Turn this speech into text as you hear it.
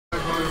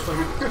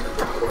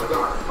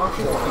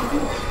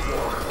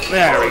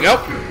There we go.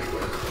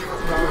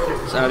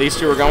 So these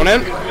two are going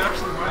in.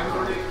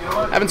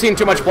 Haven't seen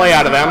too much play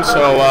out of them,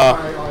 so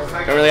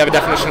don't really have a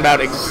definition about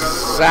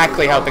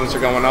exactly how things are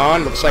going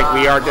on. Looks like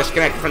we are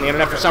disconnected from the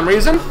internet for some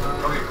reason.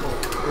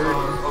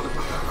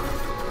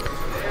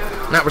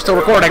 No, we're still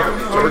recording,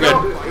 so we're good.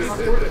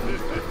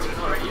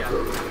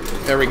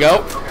 There we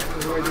go.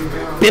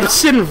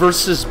 Bison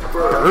versus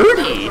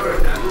Birdie.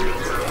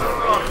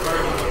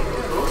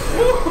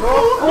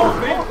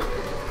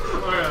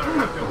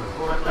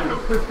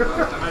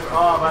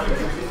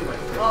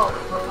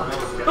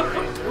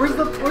 Where's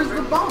the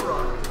bomb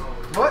run?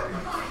 What?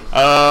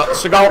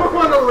 Seagal. I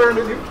want to learn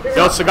a new game.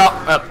 No, Seagal.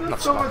 Not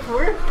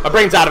Seagal. My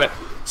brain's out of it.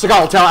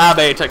 Seagal, tell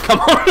Abe to come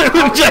on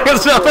and check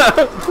us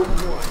out.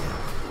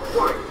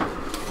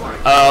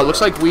 Looks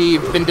like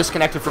we've been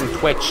disconnected from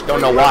Twitch. Don't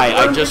know why.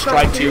 I just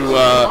tried to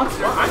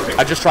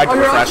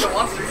refresh.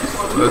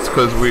 That's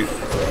because we.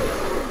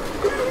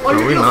 Are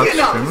we not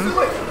streaming?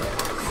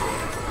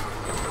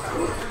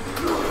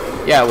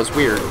 Yeah, it was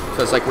weird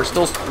because like we're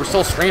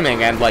still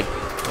streaming and like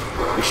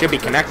we should be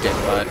connected,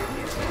 but.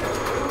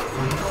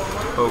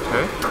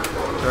 Okay.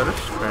 That is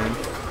strange.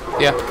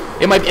 Yeah,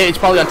 it might. It's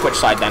probably on Twitch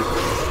side then.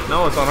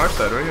 No, it's on our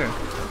side right here.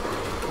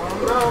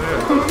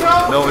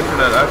 Yeah. No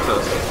internet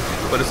access,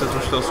 but it says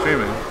we're still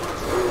streaming.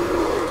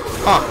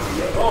 Huh.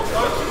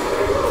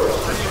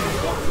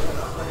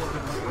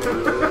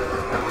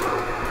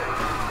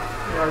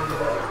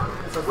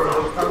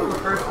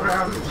 First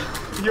round.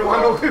 You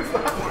want to lose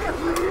that one?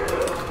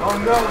 Oh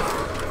no.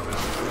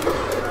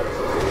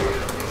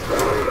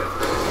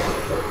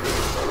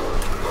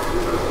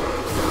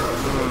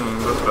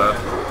 That's bad.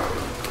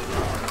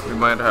 We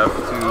might have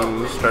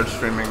to start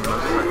streaming in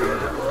a second.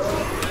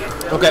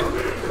 Okay.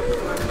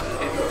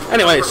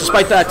 Anyways,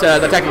 despite that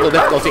the technical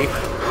difficulty,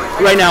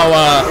 right now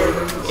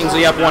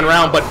Kingsley up one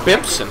round, but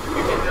Bison,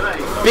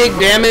 big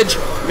damage.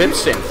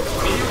 Bison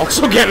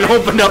also getting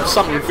opened up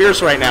something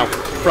fierce right now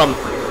from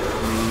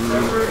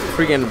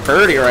freaking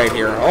Birdie right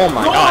here. Oh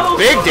my god,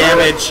 big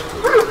damage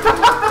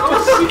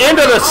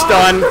into the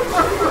stun.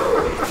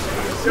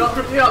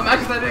 Yeah,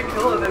 imagine I didn't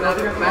kill it and I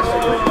didn't match it.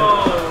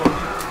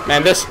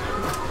 Man, this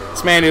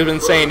man who's been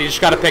saying you just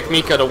gotta pick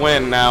Mika to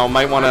win now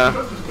might wanna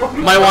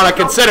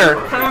consider.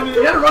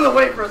 You gotta run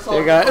away for a solid.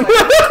 You got you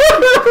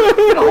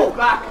gotta hold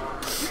back.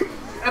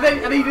 I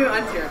think you did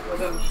an tier with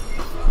him.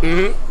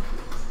 Mm-hmm.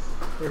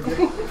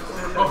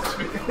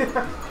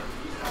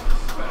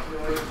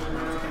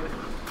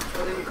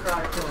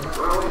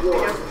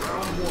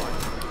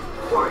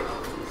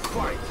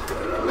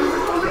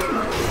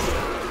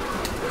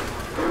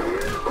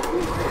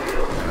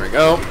 There we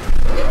go.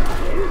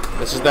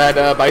 This is that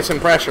Bison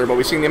pressure, but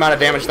we've seen the amount of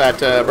damage that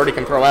Birdie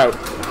can throw out.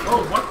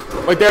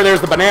 Right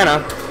there's the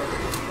banana.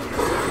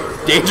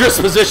 Dangerous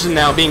position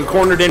now, being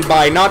cornered in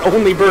by not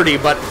only Birdie,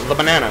 but the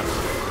banana.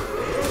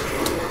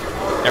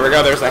 There we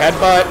go, there's the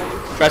headbutt.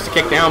 Tries to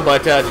kick down,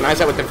 but denies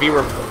that with the V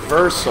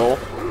reversal.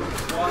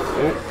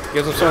 Ooh,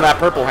 gives him some of that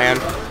purple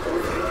hand.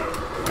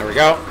 There we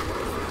go.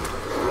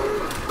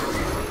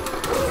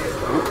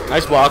 Ooh,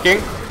 nice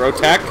blocking. Throw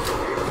tech.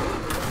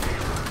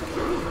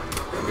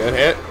 Good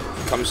hit.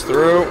 Comes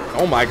through.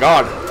 Oh my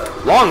god.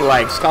 Long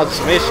legs causes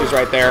some issues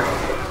right there.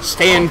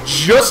 Staying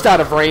just out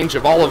of range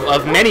of all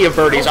of many of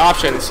Birdie's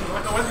options.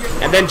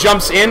 And then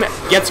jumps in,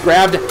 gets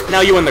grabbed.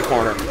 Now you in the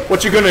corner.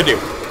 What you gonna do?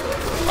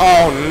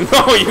 Oh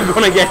no, you're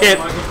gonna get hit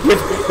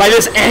by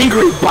this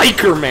angry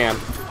biker man.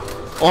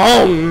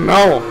 Oh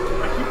no.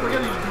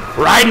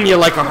 Riding you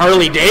like a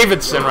Harley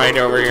Davidson right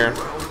over here.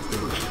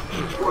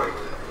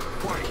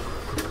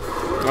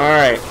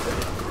 Alright.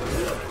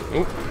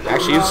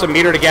 Actually used some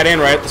meter to get in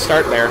right at the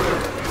start there.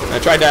 I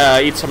tried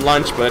to eat some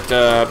lunch, but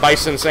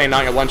Bison saying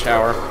not your lunch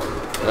hour.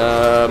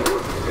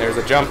 There's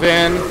a jump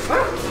in.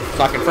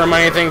 Not confirm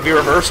anything. V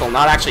reversal,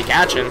 not actually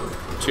catching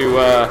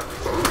to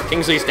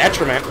Kingsley's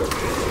detriment.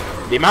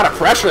 The amount of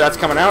pressure that's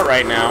coming out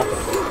right now.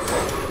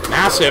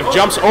 Massive.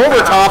 Jumps over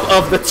top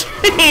of the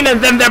chain and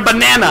then their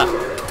banana.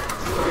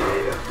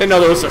 Didn't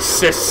know there was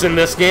assists in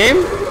this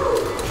game.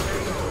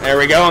 There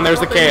we go, and there's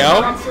the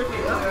KO.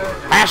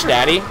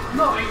 Hashdaddy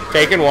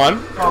taking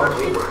one.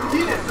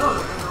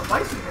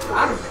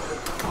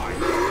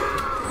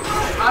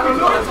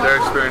 They're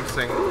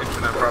experiencing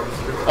internet problems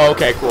too. Oh,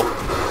 okay, cool.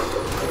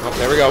 Oh,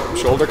 there we go.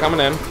 Shoulder coming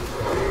in.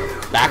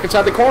 Back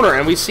inside the corner,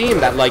 and we've seen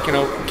that, like, you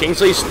know,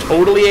 Kingsley's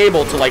totally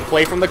able to, like,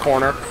 play from the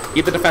corner,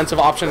 keep the defensive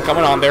option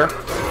coming on there.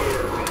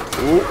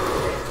 Ooh.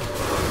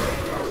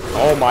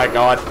 Oh my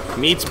god.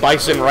 Meets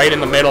Bison right in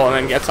the middle and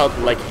then gets out,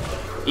 like,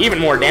 even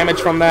more damage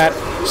from that.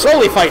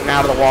 Slowly fighting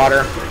out of the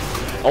water.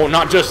 Oh,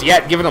 not just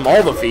yet, giving them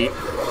all the feet.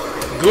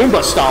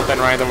 Goomba stomping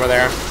right over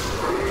there.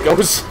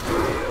 Goes.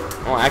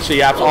 Oh, actually,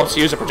 you have to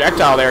use a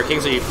projectile there.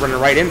 Kingsley running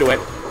right into it.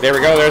 There we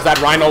go. There's that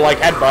rhino-like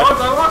headbutt.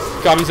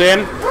 Comes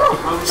in.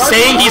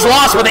 Saying he's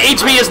lost, but the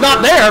HP is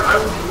not there.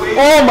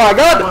 Oh my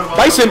god.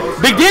 Bison,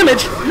 big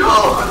damage.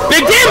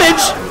 Big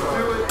damage.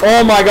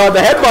 Oh my god,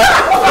 the headbutt.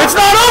 It's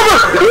not over.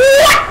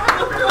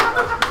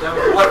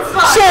 What?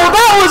 So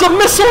that was a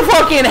missile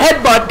fucking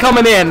headbutt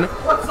coming in.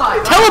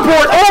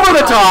 Teleport over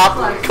the top,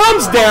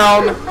 comes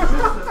down.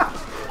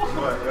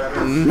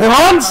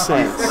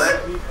 Nonsense.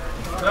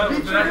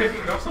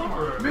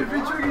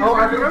 Oh,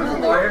 I think it was a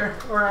lawyer.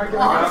 Or I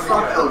guess it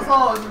was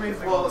all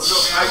amazing. Well, so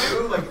I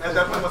knew, like, at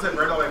that point, once I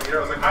burned all my meter,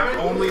 I was like, my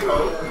only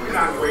hope is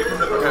to wait for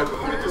the boom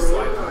and just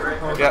slide over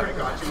it.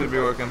 Yeah, should be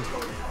working.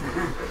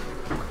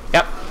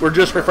 Yep, we're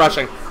just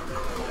refreshing.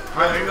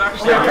 I think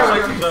actually,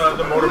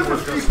 the motor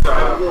was just,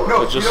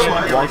 no, It's just you know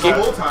what? wonky. The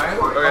whole time,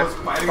 I was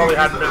fighting probably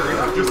hadn't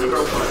been just to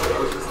go for it. I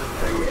was just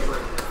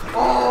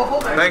Oh,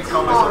 hold on. Thanks.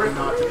 tell myself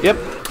not to. Yep.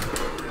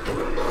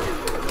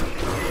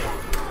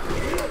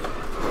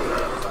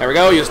 There we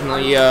go, using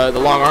the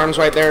long arms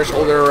right there,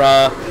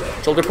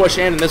 shoulder push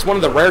in, and this is one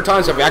of the rare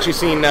times I've actually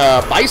seen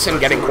Bison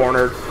getting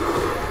cornered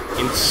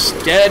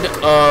instead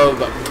of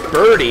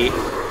Birdie,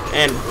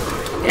 and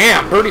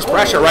damn, Birdie's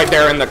pressure right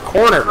there in the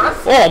corner.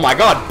 Oh my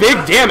god,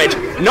 big damage.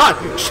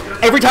 Not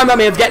every time that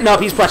man's getting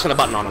up, he's pressing a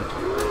button on him.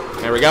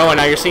 There we go, and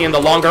now you're seeing the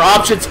longer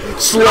options.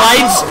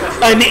 Slides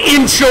an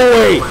inch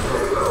away.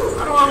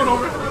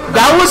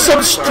 That was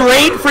some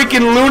straight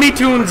freaking Looney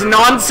Tunes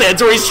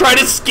nonsense where he's trying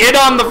to skid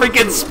on the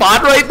freaking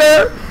spot right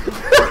there.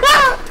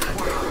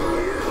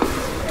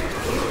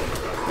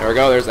 There we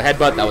go, there's the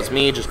headbutt. That was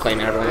me, just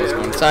claiming everyone was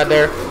going inside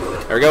there.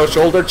 There we go,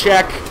 shoulder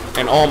check.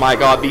 And oh my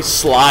god, these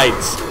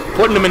slides.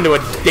 Putting him into a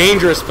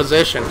dangerous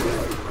position.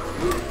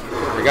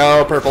 There we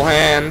go, purple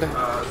hand.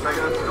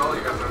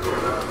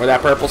 Or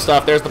that purple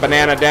stuff, there's the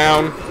banana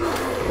down.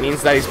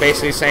 Means that he's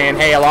basically saying,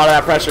 hey, a lot of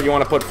that pressure you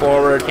want to put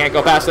forward can't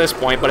go past this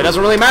point, but it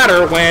doesn't really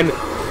matter when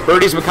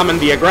Birdie's becoming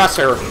the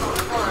aggressor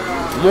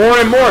more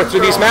and more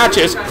through these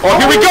matches. Oh,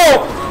 here we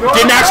go!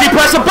 Didn't actually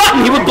press a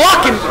button, he was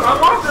blocking!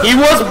 He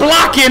was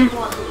blocking!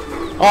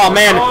 Oh,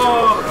 man.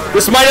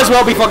 This might as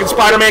well be fucking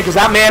Spider-Man, because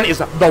that man is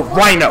the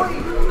Rhino.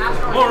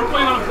 Oh, we're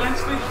playing on a blank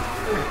station.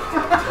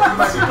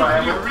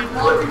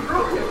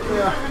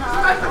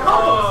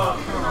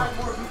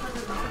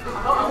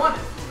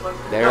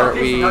 There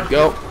we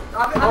go.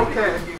 Okay.